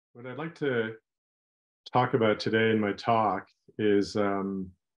What I'd like to talk about today in my talk is kind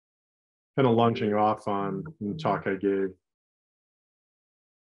of launching off on the talk I gave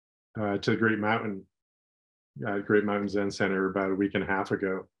to the Great Mountain Zen Center about a week and a half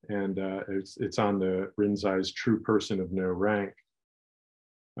ago, and it's on the Rinzai's True Person of No Rank.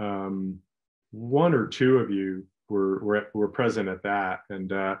 One or two of you were present at that,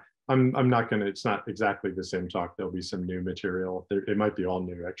 and I'm not going to. It's not exactly the same talk. There'll be some new material. It might be all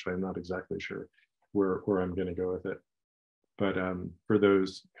new, actually. I'm not exactly sure where I'm going to go with it. But for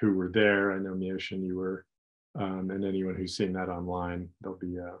those who were there, I know Miyoshin, you were, and anyone who's seen that online, there'll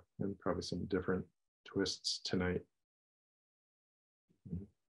be and probably some different twists tonight.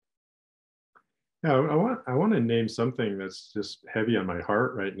 Yeah, I want to name something that's just heavy on my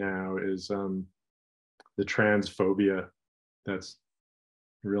heart right now is the transphobia that's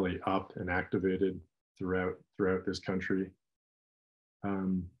really up and activated throughout this country.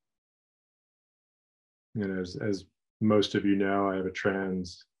 And as most of you know, I have a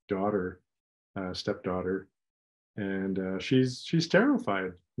trans daughter, stepdaughter, and she's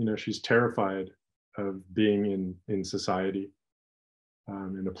terrified. You know, she's terrified of being in society,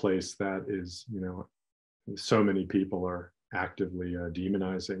 in a place that is, you know, so many people are actively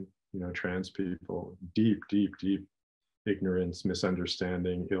demonizing, you know, trans people, deep ignorance,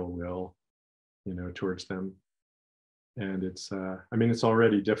 misunderstanding, ill will, you know, towards them. And it's, I mean, it's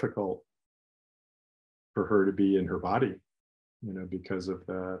already difficult for her to be in her body, you know, because of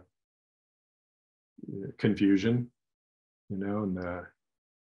the confusion, you know, and the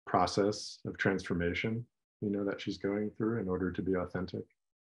process of transformation, you know, that she's going through in order to be authentic.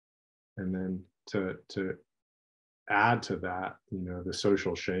 And then to add to that, you know, the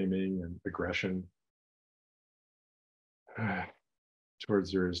social shaming and aggression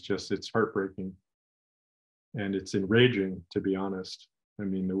towards her is just, it's heartbreaking. And it's enraging, to be honest. I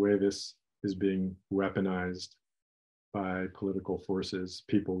mean, the way this is being weaponized by political forces,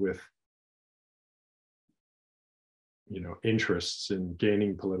 people with, you know, interests in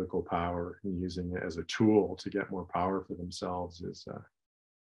gaining political power and using it as a tool to get more power for themselves is,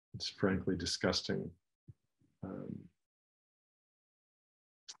 it's frankly disgusting.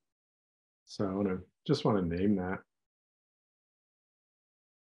 So I just want to name that.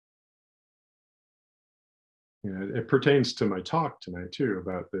 You know, it pertains to my talk tonight too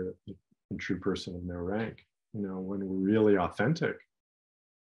about the true person of no rank. You know, when we're really authentic,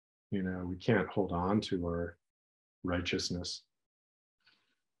 you know, we can't hold on to our righteousness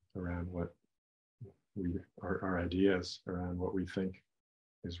around what our ideas around what we think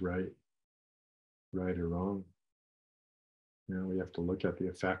is right or wrong. You know, we have to look at the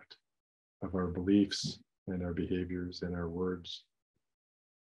effect of our beliefs and our behaviors and our words.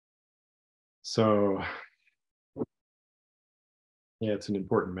 So yeah, it's an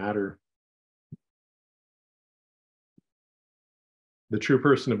important matter. The true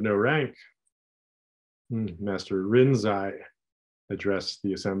person of no rank, Master Rinzai addressed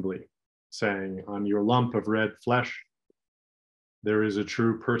the assembly, saying, "On your lump of red flesh, there is a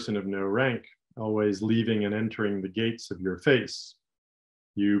true person of no rank, always leaving and entering the gates of your face.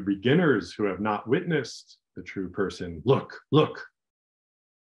 You beginners who have not witnessed the true person, look, look."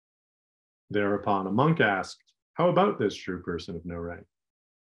 Thereupon a monk asked, "How about this true person of no rank?"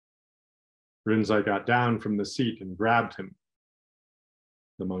 Rinzai got down from the seat and grabbed him.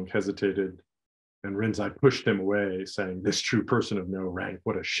 The monk hesitated, and Rinzai pushed him away, saying, "This true person of no rank,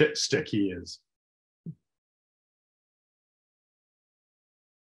 what a shit stick he is."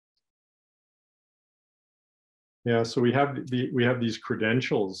 Yeah, so we have these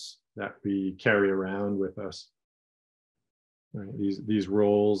credentials that we carry around with us. Right? These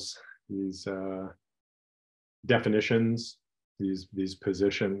roles, these definitions, these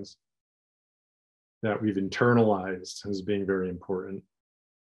positions that we've internalized as being very important.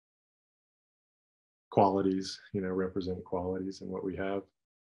 Qualities, you know, represent qualities in what we have.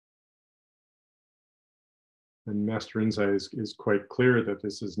 And Master Rinzai is quite clear that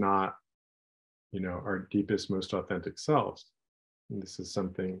this is not, you know, our deepest, most authentic selves. And this is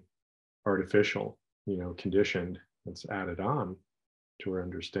something artificial, you know, conditioned, that's added on to our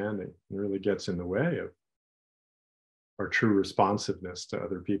understanding and really gets in the way of our true responsiveness to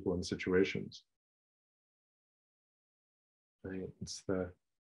other people and situations. Right?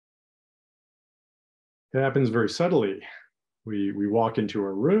 It happens very subtly. We walk into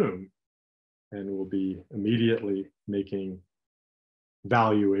a room and we'll be immediately making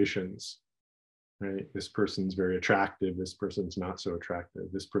valuations. Right? This person's very attractive. This person's not so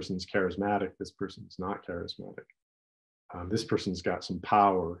attractive. This person's charismatic. This person's not charismatic. This person's got some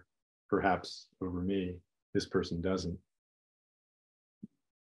power, perhaps over me. This person doesn't.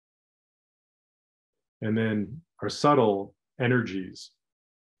 And then our subtle energies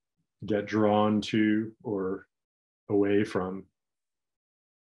get drawn to or away from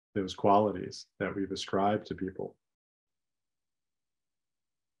those qualities that we've ascribed to people.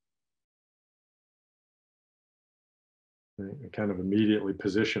 Right? We kind of immediately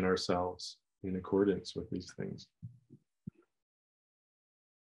position ourselves in accordance with these things.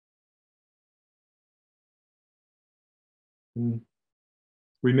 And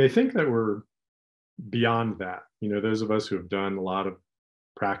we may think that we're beyond that. Those of us who have done a lot of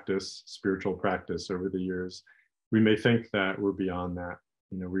practice, spiritual practice over the years, we may think that we're beyond that.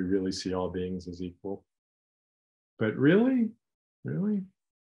 We really see all beings as equal. But really, I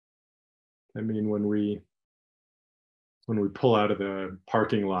mean, when we pull out of the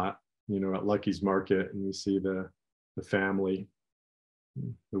parking lot, at Lucky's Market, and we see the family,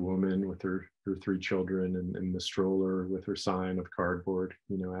 the woman with her 3 children, and the stroller with her sign of cardboard,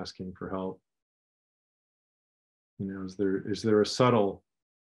 asking for help. Is there a subtle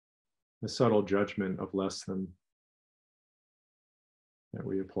judgment of less than that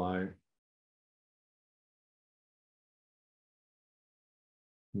we apply?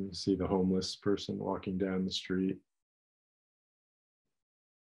 You see the homeless person walking down the street.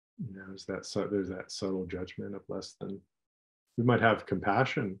 There's that subtle judgment of less than. We might have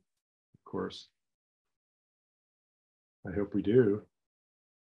compassion, of course. I hope we do.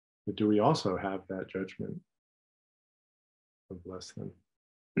 But do we also have that judgment of less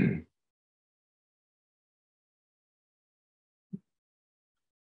than?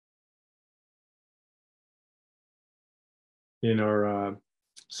 In our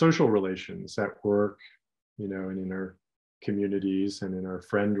social relations at work, and in our communities and in our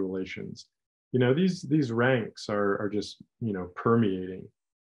friend relations, these ranks are just, permeating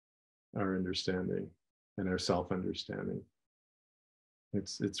our understanding and our self-understanding.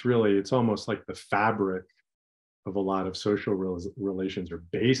 It's almost like the fabric of a lot of social relations are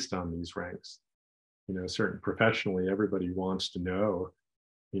based on these ranks. Certain professionally, everybody wants to know,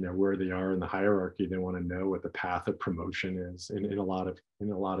 where they are in the hierarchy. They want to know what the path of promotion is in a lot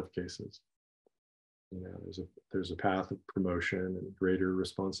of cases. There's a path of promotion and greater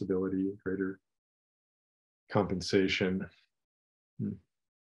responsibility, greater compensation,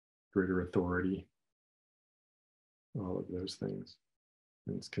 greater authority, all of those things.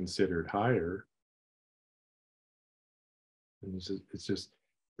 And it's considered higher. And it's just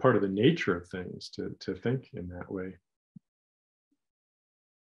part of the nature of things to think in that way.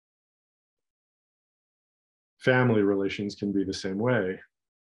 Family relations can be the same way,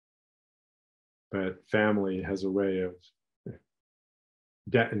 but family has a way of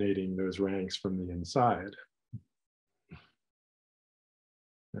detonating those ranks from the inside.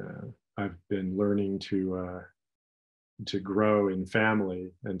 I've been learning to grow in family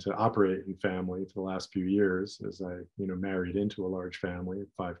and to operate in family for the last few years, as I married into a large family of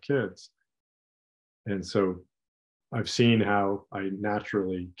 5 kids. And so I've seen how I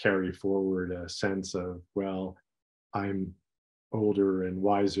naturally carry forward a sense of, well, I'm older and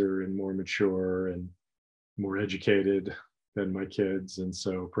wiser and more mature and more educated than my kids, and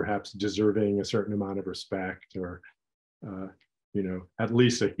so perhaps deserving a certain amount of respect, or at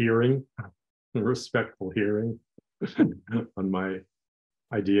least a hearing, a respectful hearing on my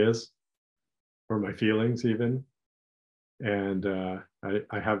ideas or my feelings even. And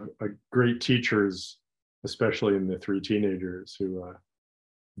I have great teachers, especially in the 3 teenagers, who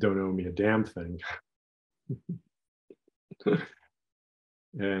don't owe me a damn thing.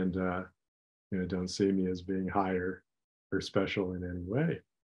 And don't see me as being higher or special in any way.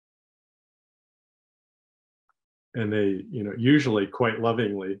 And they, usually quite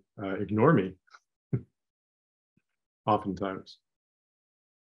lovingly ignore me, oftentimes.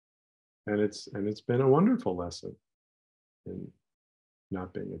 And it's been a wonderful lesson in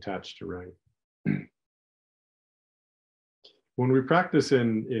not being attached to rank. When we practice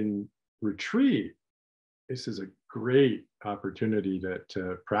in retreat, this is a great opportunity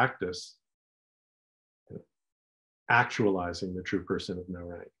to practice actualizing the true person of no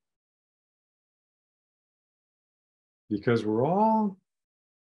rank. Because we're all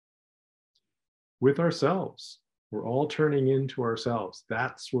with ourselves. We're all turning into ourselves.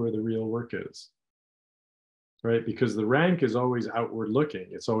 That's where the real work is. Right? Because the rank is always outward looking.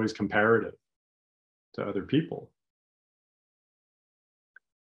 It's always comparative to other people.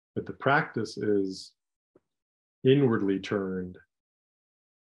 But the practice is inwardly turned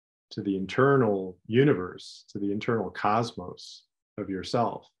to the internal universe, to the internal cosmos of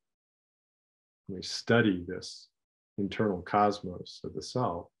yourself. And we study this internal cosmos of the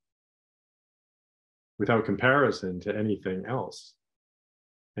self without comparison to anything else,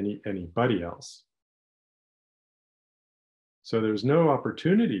 anybody else. So there's no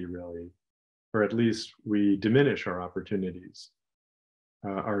opportunity really, or at least we diminish our opportunities,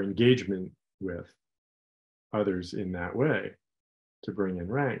 our engagement with others in that way to bring in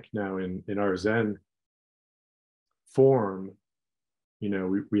rank. Now in our Zen form,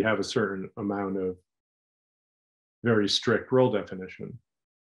 we have a certain amount of very strict role definition.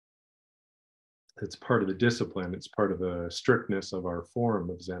 It's part of the discipline. It's part of the strictness of our form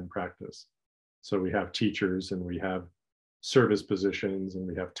of Zen practice. So we have teachers and we have service positions and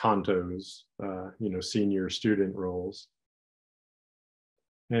we have tantos, senior student roles.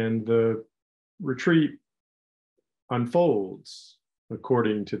 And the retreat unfolds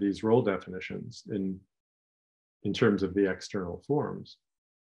according to these role definitions in terms of the external forms.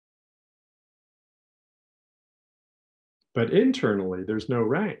 But internally, there's no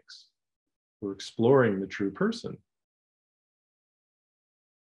ranks. We're exploring the true person.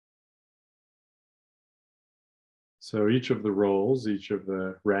 So each of the roles, each of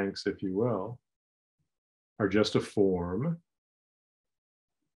the ranks, if you will, are just a form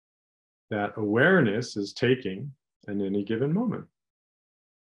that awareness is taking in any given moment.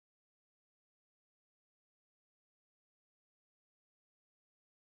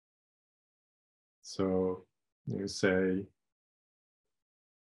 So you say,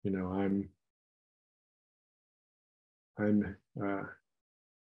 I'm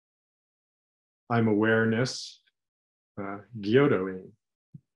awareness, Gyodoing.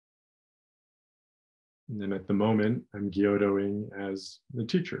 And then at the moment, I'm Gyodoing as the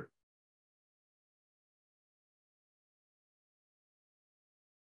teacher.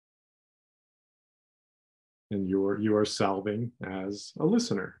 And you are salving as a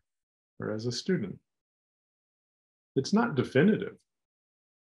listener or as a student. It's not definitive.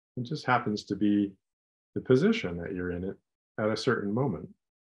 It just happens to be the position that you're in it at a certain moment.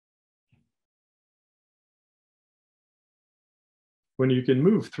 When you can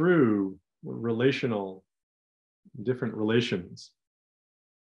move through different relations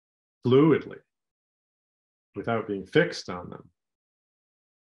fluidly without being fixed on them.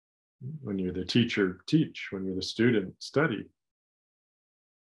 When you're the teacher, teach. When you're the student, study.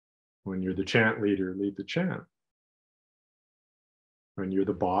 When you're the chant leader, lead the chant. When you're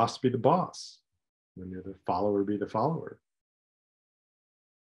the boss, be the boss. When you're the follower, be the follower.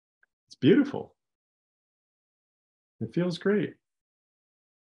 It's beautiful. It feels great.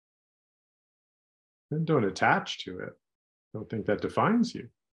 And don't attach to it. Don't think that defines you.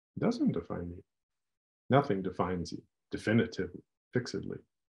 It doesn't define you. Nothing defines you definitively, fixedly.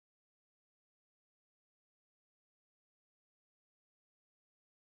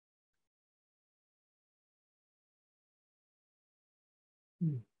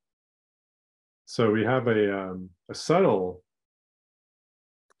 So we have a subtle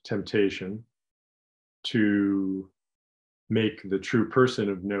temptation to make the true person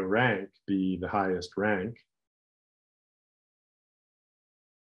of no rank be the highest rank.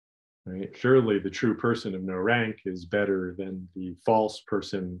 Right? Surely the true person of no rank is better than the false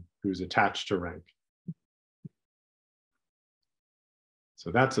person who's attached to rank. So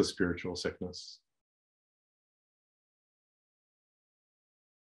that's a spiritual sickness.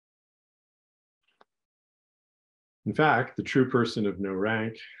 In fact, the true person of no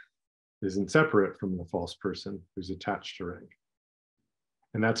rank isn't separate from the false person who's attached to rank.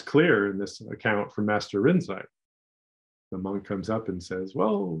 And that's clear in this account from Master Rinzai. The monk comes up and says,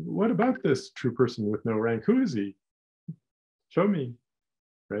 well, what about this true person with no rank? Who is he? Show me,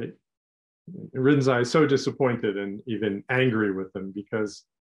 right? Rinzai is so disappointed and even angry with them because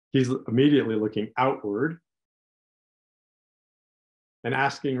he's immediately looking outward and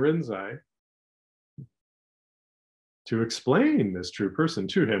asking Rinzai to explain this true person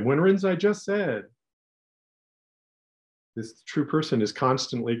to him, when Rinzai just said, this true person is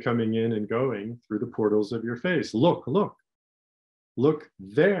constantly coming in and going through the portals of your face. Look, look, look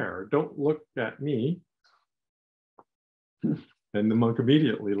there. Don't look at me. And the monk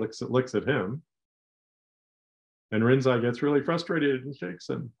immediately looks at him. And Rinzai gets really frustrated and shakes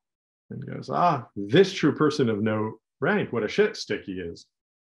him and goes, this true person of no rank, what a shit stick he is.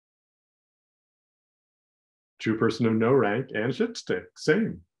 True person of no rank and shit stick,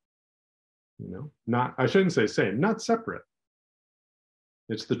 same. Not, I shouldn't say same, not separate.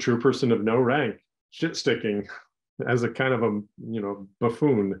 It's the true person of no rank, shit sticking as a kind of a,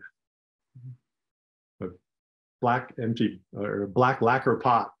 buffoon, a black empty or black lacquer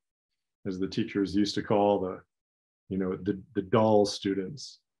pot, as the teachers used to call the dull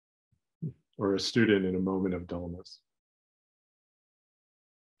students, or a student in a moment of dullness.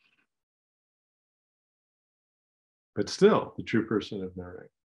 But still, the true person of no rank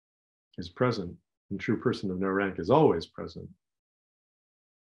is present, and true person of no rank is always present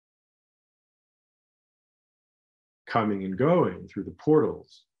coming and going through the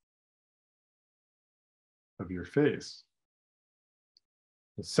portals of your face.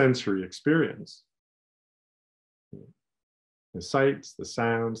 The sensory experience. The sights, the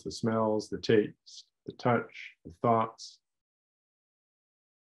sounds, the smells, the taste, the touch, the thoughts.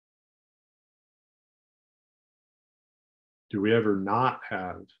 Do we ever not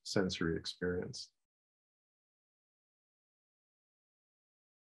have sensory experience?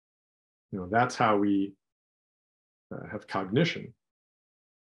 That's how we have cognition.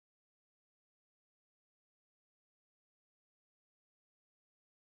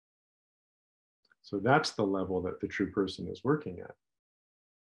 So that's the level that the true person is working at.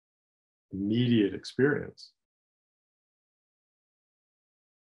 Immediate experience.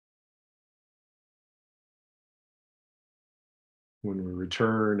 When we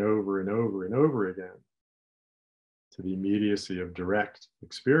return over and over and over again to the immediacy of direct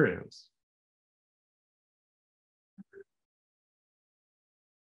experience,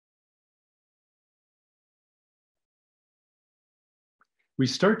 we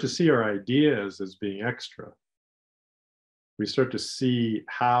start to see our ideas as being extra. We start to see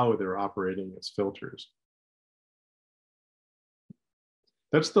how they're operating as filters.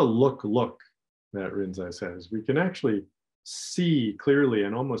 That's the look that Rinzai says. We can actually see clearly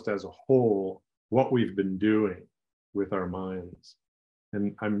and almost as a whole what we've been doing with our minds.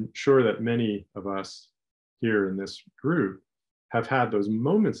 And I'm sure that many of us here in this group have had those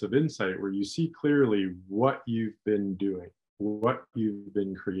moments of insight where you see clearly what you've been doing, what you've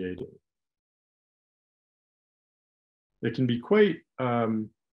been creating. It can be quite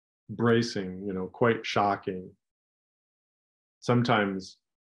bracing, quite shocking, sometimes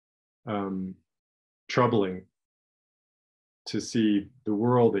troubling to see the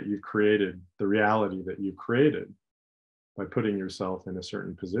world that you've created, the reality that you've created by putting yourself in a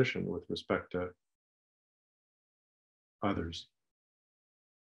certain position with respect to others.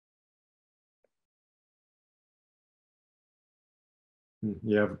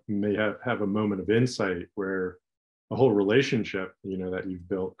 You may have a moment of insight where a whole relationship, that you've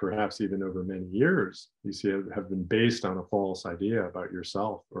built, perhaps even over many years, you see have been based on a false idea about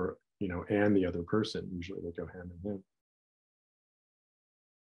yourself or, and the other person. Usually they go hand in hand.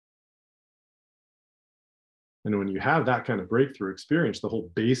 And when you have that kind of breakthrough experience, the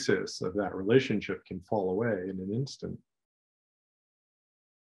whole basis of that relationship can fall away in an instant.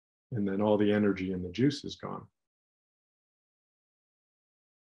 And then all the energy and the juice is gone.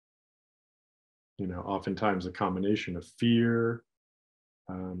 Oftentimes a combination of fear,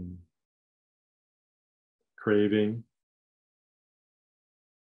 craving,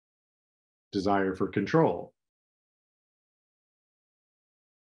 desire for control.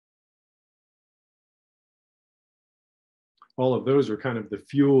 All of those are kind of the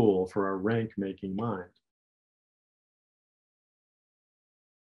fuel for our rank-making mind.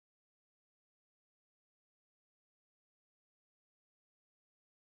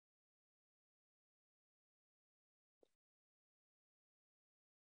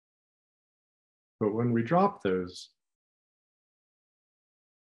 But when we drop those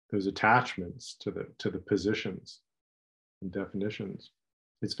attachments to the positions and definitions,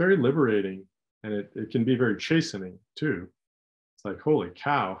 it's very liberating, and it can be very chastening too. It's like, holy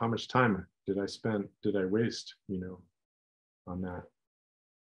cow, how much time did I waste, on that?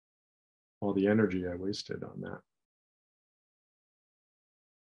 All the energy I wasted on that.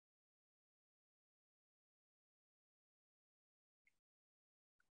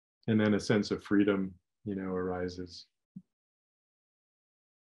 And then a sense of freedom, arises.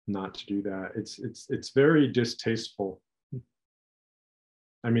 Not to do that. It's very distasteful.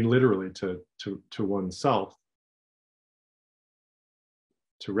 I mean, literally to oneself,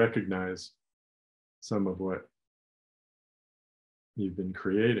 to recognize some of what you've been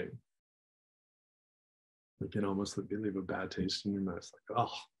creating. It can almost leave a bad taste in your mouth. It's like,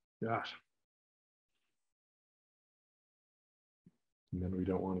 oh gosh. And then we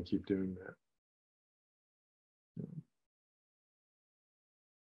don't want to keep doing that.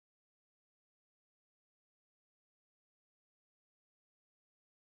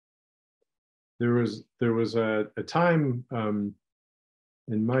 There was a time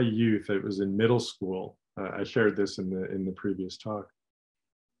in my youth. It was in middle school. I shared this in the previous talk.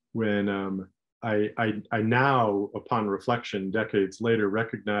 When I now, upon reflection, decades later,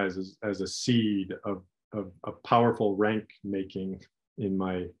 recognize as a seed of a powerful rank making in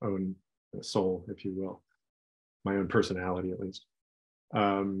my own soul, if you will, my own personality at least.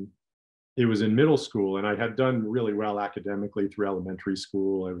 It was in middle school, and I had done really well academically through elementary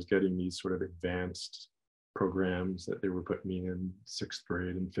school. I was getting these sort of advanced programs that they were putting me in 6th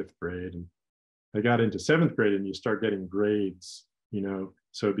grade and 5th grade. And I got into 7th grade and you start getting grades,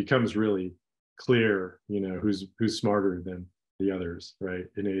 so it becomes really clear, who's smarter than the others, right?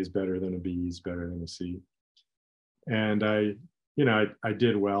 An A is better than a B is better than a C. And I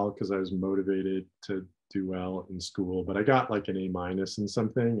did well because I was motivated to do well in school, but I got like an A- in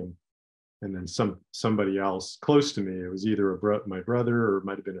something, and then somebody else close to me, it was either my brother or it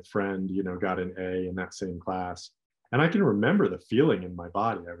might have been a friend, got an A in that same class. And I can remember the feeling in my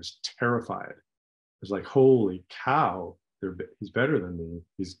body. I was terrified. It was like, holy cow, he's better than me.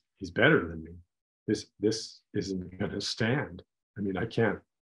 He's better than me. This isn't going to stand. I mean, I can't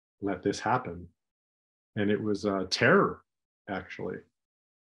let this happen. And it was terror, actually.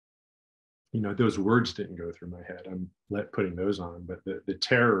 Those words didn't go through my head. I'm putting those on, but the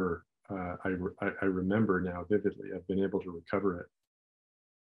terror, I remember now vividly. I've been able to recover it.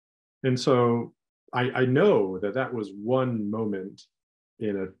 And so I know that was one moment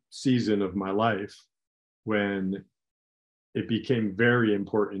in a season of my life when it became very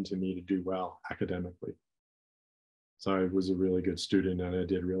important to me to do well academically. So I was a really good student and I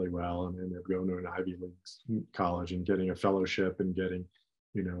did really well, and I ended up going to an Ivy League college and getting a fellowship and getting,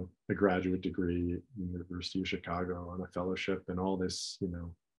 a graduate degree at the University of Chicago on a fellowship and all this,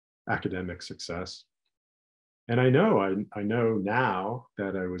 academic success. And I know now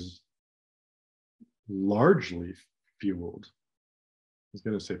that I was largely fueled. I was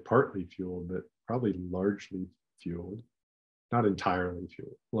going to say partly fueled, but probably largely fueled, not entirely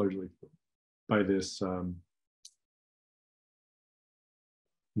fueled, largely fueled by this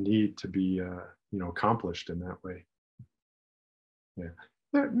need to be, accomplished in that way.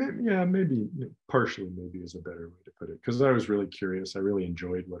 Maybe partially, maybe is a better way to put it, because I was really curious. I really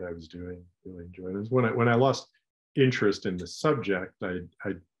enjoyed what I was doing. Really enjoyed it. When I lost interest in the subject, I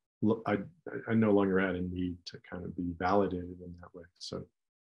no longer had a need to kind of be validated in that way. So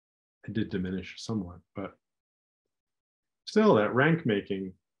it did diminish somewhat, but still, that rank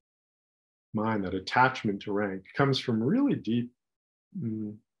making mind, that attachment to rank, comes from really deep,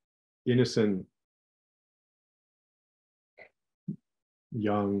 innocent,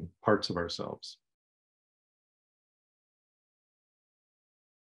 young parts of ourselves.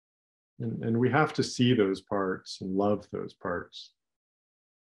 And we have to see those parts and love those parts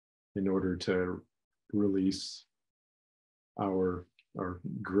in order to release our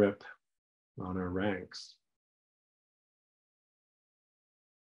grip on our ranks.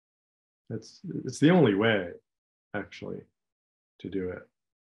 It's the only way, actually, to do it,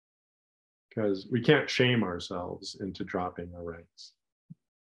 because we can't shame ourselves into dropping our ranks.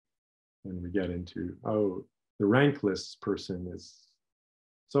 And we get into, oh, the rankless person is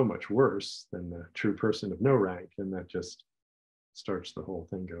so much worse than the true person of no rank, and that just starts the whole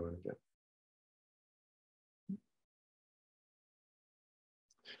thing going again.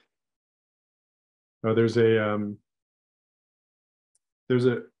 Oh, there's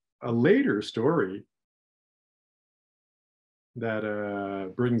a later story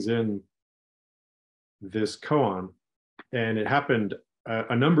that brings in this koan, and it happened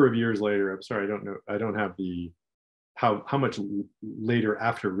a number of years later. I'm sorry, I don't have the how much later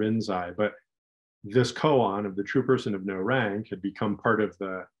after Rinzai, but this koan of the true person of no rank had become part of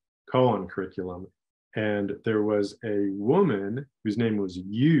the koan curriculum. And there was a woman whose name was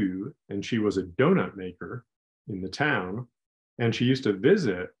Yu, and she was a donut maker in the town. And she used to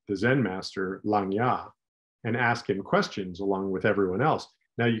visit the Zen master Lang Ya and ask him questions along with everyone else.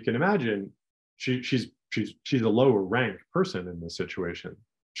 Now you can imagine she's a lower rank person in this situation.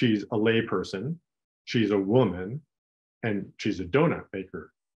 She's a lay person, she's a woman, and she's a donut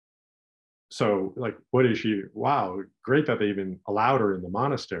baker. So, like, what is she? Wow, great that they even allowed her in the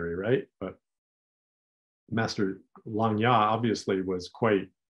monastery, right? But Master Lang Ya obviously was quite,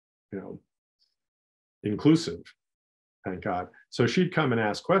 inclusive, thank God. So she'd come and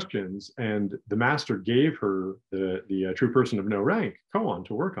ask questions, and the master gave her the true person of no rank koan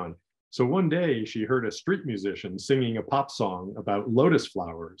to work on. So one day she heard a street musician singing a pop song about lotus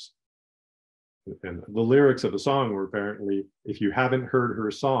flowers. And the lyrics of the song were apparently, if you haven't heard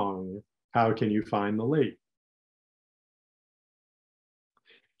her song, how can you find the lake?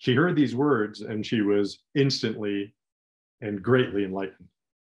 She heard these words and she was instantly and greatly enlightened.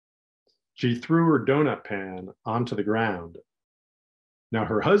 She threw her donut pan onto the ground. Now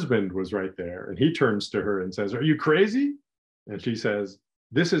her husband was right there, and he turns to her and says, "Are you crazy?" And she says,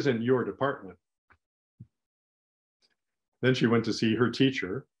 "This isn't your department." Then she went to see her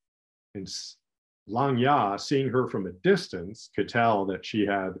teacher, and Lang Ya, seeing her from a distance, could tell that she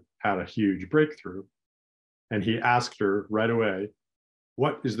had had a huge breakthrough. And he asked her right away,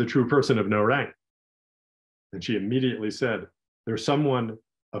 "What is the true person of no rank?" And she immediately said, "There's someone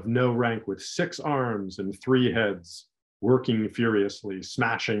of no rank with 6 arms and 3 heads, working furiously,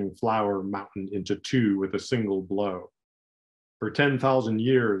 smashing Flower Mountain into 2 with a single blow. For 10,000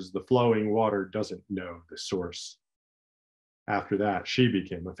 years, the flowing water doesn't know the source. After that, she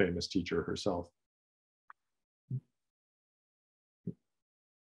became a famous teacher herself.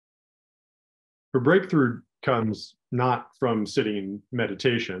 Her breakthrough comes not from sitting in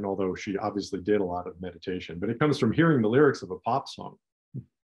meditation, although she obviously did a lot of meditation, but it comes from hearing the lyrics of a pop song.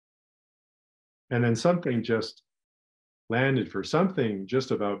 And then something just landed for something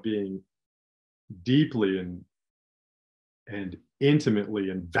just about being deeply and intimately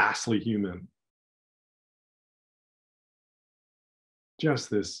and vastly human. Just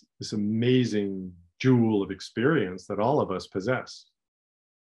this amazing jewel of experience that all of us possess,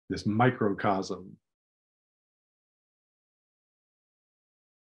 this microcosm,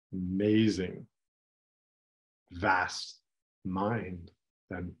 amazing, vast mind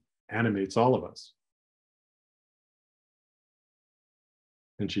that animates all of us.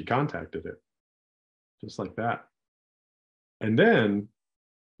 And she contacted it just like that. And then,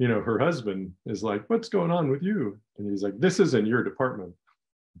 you know, her husband is like, "What's going on with you?" And he's like, "This isn't your department."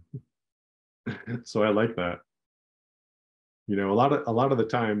 So I like that. You know, a lot of the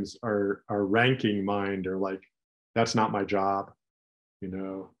times our ranking mind are like, "That's not my job." You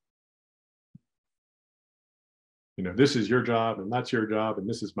know, this is your job and that's your job and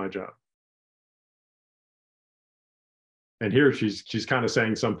this is my job. And here she's kind of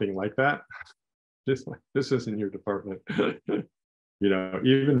saying something like that. Just like, this isn't your department. You know,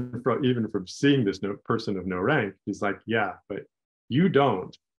 even from seeing this person of no rank, he's like, "Yeah, but you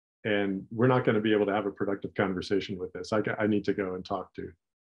don't, and we're not going to be able to have a productive conversation with this. I need to go and talk to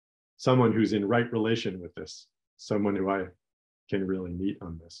someone who's in right relation with this, someone who I can really meet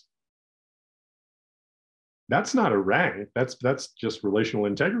on this." That's not a rank. That's just relational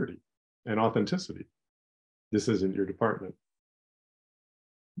integrity and authenticity. This isn't your department.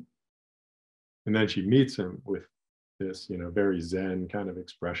 And then she meets him with this, you know, very Zen kind of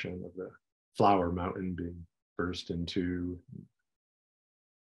expression of the Flower Mountain being burst into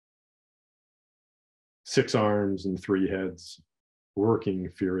 6 arms and 3 heads, working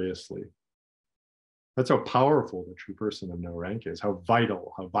furiously. That's how powerful the true person of no rank is, how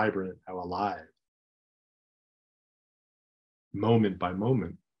vital, how vibrant, how alive, moment by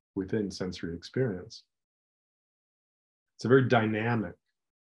moment within sensory experience. It's a very dynamic,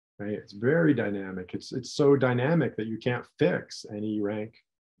 right? It's very dynamic. It's so dynamic that you can't fix any rank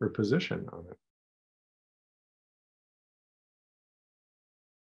or position on it.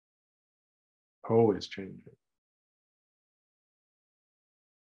 Always changing.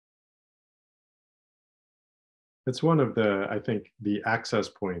 It's one of the, I think, the access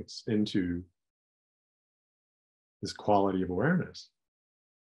points into this quality of awareness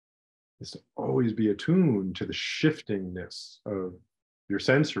is to always be attuned to the shiftingness of your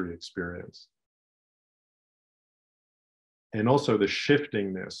sensory experience and also the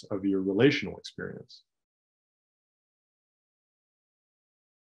shiftingness of your relational experience.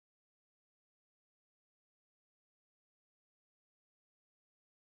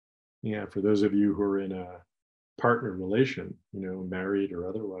 Yeah, for those of you who are in a partner relation, you know, married or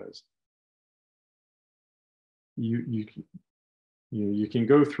otherwise, you you can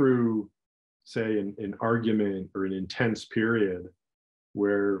go through, say, an argument or an intense period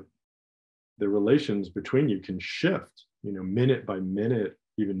where the relations between you can shift, you know, minute by minute,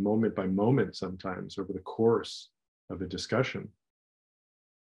 even moment by moment, sometimes over the course of a discussion.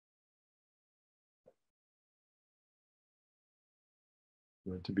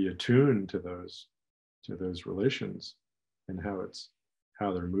 You know, to be attuned to those relations and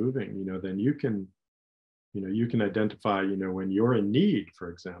how they're moving, you know, then you can, you know, you can identify, you know, when you're in need, for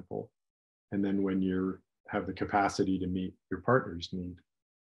example, and then when you have the capacity to meet your partner's need.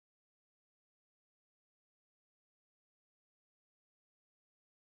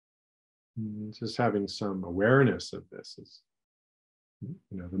 Just having some awareness of this is, you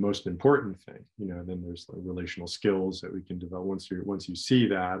know, the most important thing. You know, then there's the relational skills that we can develop once you see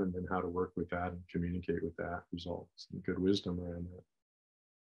that, and then how to work with that and communicate with that, results and good wisdom around that.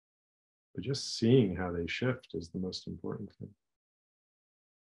 But just seeing how they shift is the most important thing.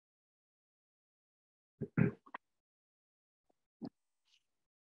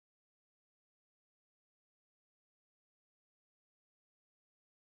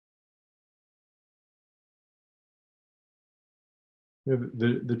 You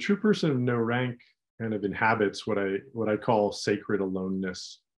know, the true person of no rank kind of inhabits what I call sacred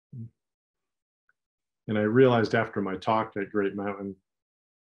aloneness. And I realized after my talk at Great Mountain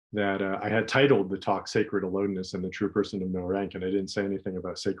that I had titled the talk Sacred Aloneness and the True Person of No Rank, and I didn't say anything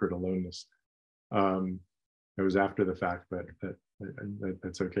about sacred aloneness. It was after the fact, but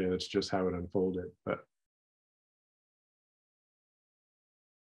that's okay. That's just how it unfolded. But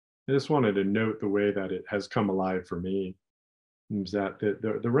I just wanted to note the way that it has come alive for me. Is that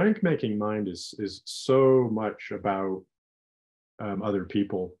the rank making mind is so much about other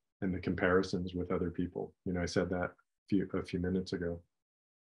people and the comparisons with other people. You know, I said that a few minutes ago.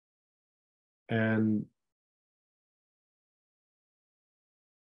 And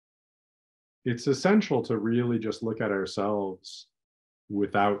it's essential to really just look at ourselves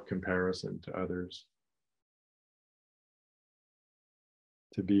without comparison to others,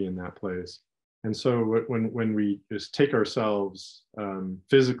 to be in that place. And so when we just take ourselves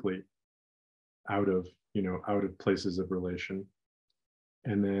physically out of places of relation,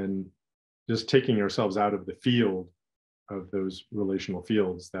 and then just taking ourselves out of the field of those relational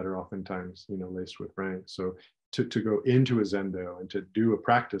fields that are oftentimes, laced with rank. So to go into a zendo and to do a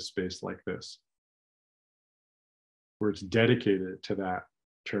practice space like this, where it's dedicated to that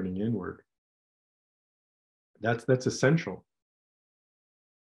turning inward, that's essential.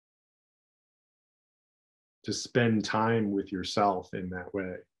 To spend time with yourself in that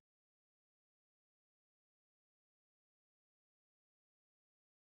way.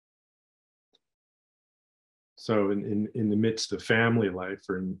 So in the midst of family life,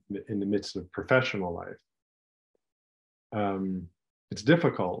 or in the midst of professional life, it's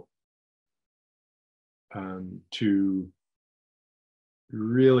difficult to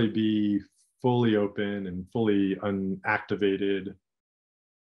really be fully open and fully unactivated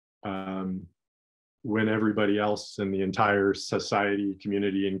when everybody else in the entire society,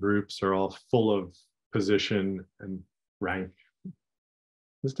 community, and groups are all full of position and rank.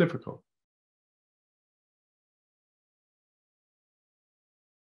 It's difficult.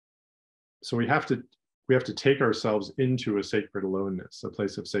 So we have to take ourselves into a sacred aloneness, a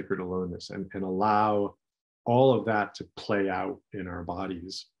place of sacred aloneness, and allow all of that to play out in our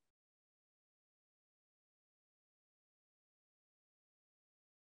bodies.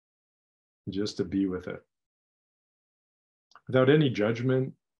 Just to be with it. Without any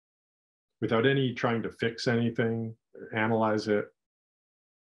judgment, without any trying to fix anything, or analyze it.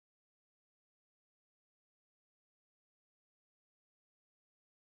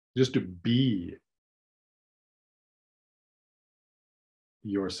 Just to be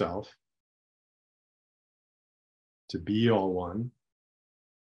yourself, to be all one,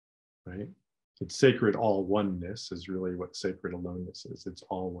 right? It's sacred all oneness is really what sacred aloneness is. It's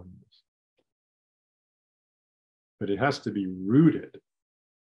all oneness. But it has to be rooted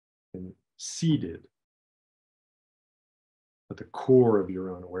and seated at the core of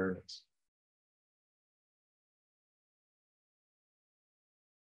your own awareness.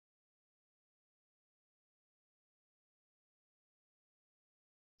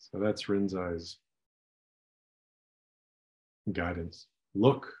 So that's Rinzai's guidance.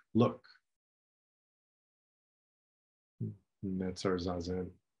 Look. And that's our zazen.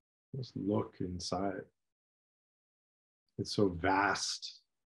 Just look inside. It's so vast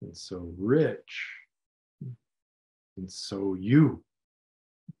and so rich and so you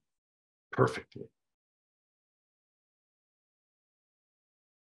perfectly.